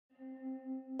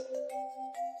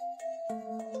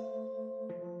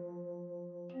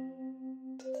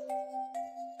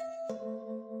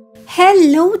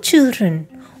Hello children,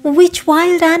 which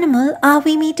wild animal are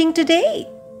we meeting today?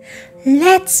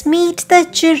 Let's meet the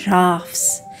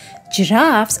giraffes.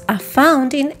 Giraffes are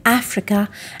found in Africa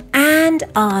and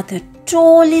are the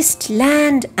tallest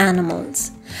land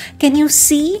animals. Can you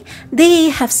see? They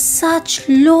have such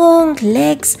long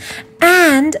legs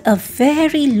and a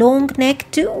very long neck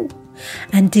too.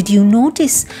 And did you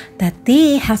notice that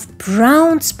they have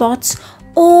brown spots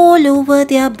all over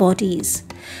their bodies?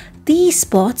 These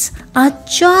spots are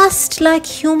just like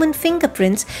human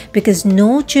fingerprints because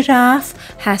no giraffe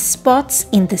has spots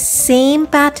in the same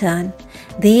pattern.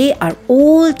 They are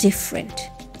all different.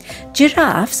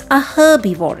 Giraffes are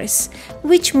herbivores,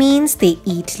 which means they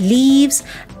eat leaves,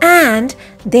 and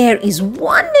there is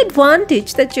one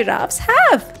advantage that giraffes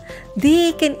have.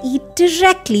 They can eat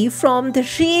directly from the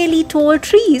really tall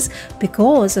trees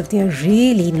because of their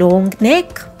really long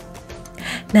neck.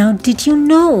 Now, did you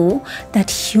know that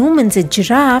humans and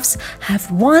giraffes have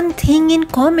one thing in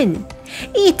common?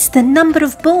 It's the number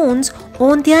of bones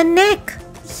on their neck.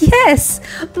 Yes,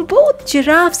 both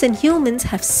giraffes and humans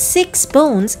have 6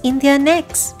 bones in their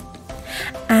necks.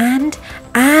 And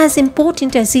as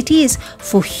important as it is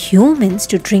for humans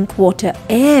to drink water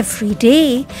every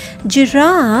day,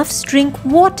 giraffes drink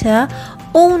water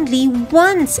only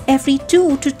once every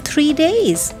 2 to 3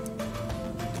 days.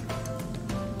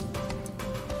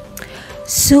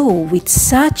 So, with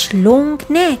such long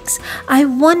necks, I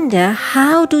wonder,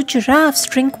 how do giraffes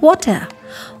drink water?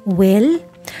 Well,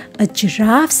 a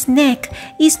giraffe's neck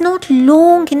is not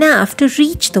long enough to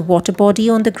reach the water body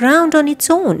on the ground on its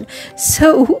own.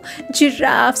 So,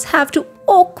 giraffes have to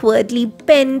awkwardly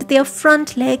bend their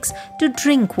front legs to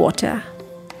drink water.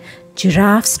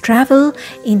 Giraffes travel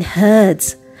in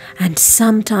herds, and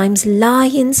sometimes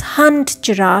lions hunt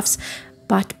giraffes.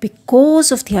 But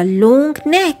because of their long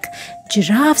neck,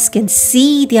 giraffes can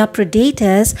see their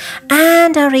predators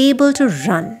and are able to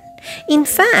run. In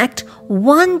fact,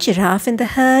 one giraffe in the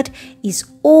herd is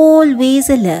always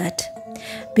alert.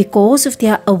 Because of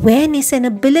their awareness and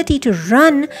ability to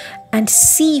run and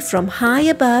see from high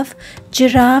above,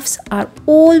 giraffes are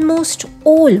almost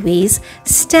always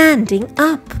standing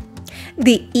up.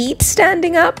 They eat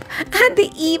standing up, and they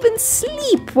even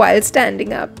sleep while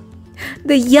standing up.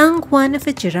 The young one of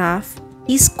a giraffe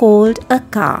is called a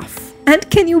calf. And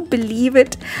can you believe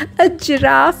it? A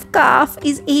giraffe calf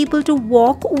is able to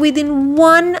walk within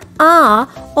 1 hour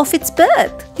of its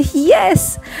birth.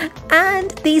 Yes, and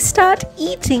they start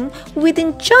eating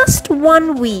within just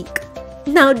 1 week.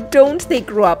 Now, don't they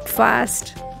grow up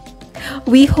fast?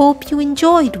 We hope you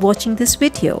enjoyed watching this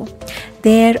video.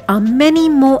 There are many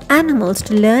more animals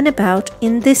to learn about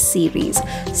in this series,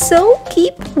 so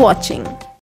keep watching.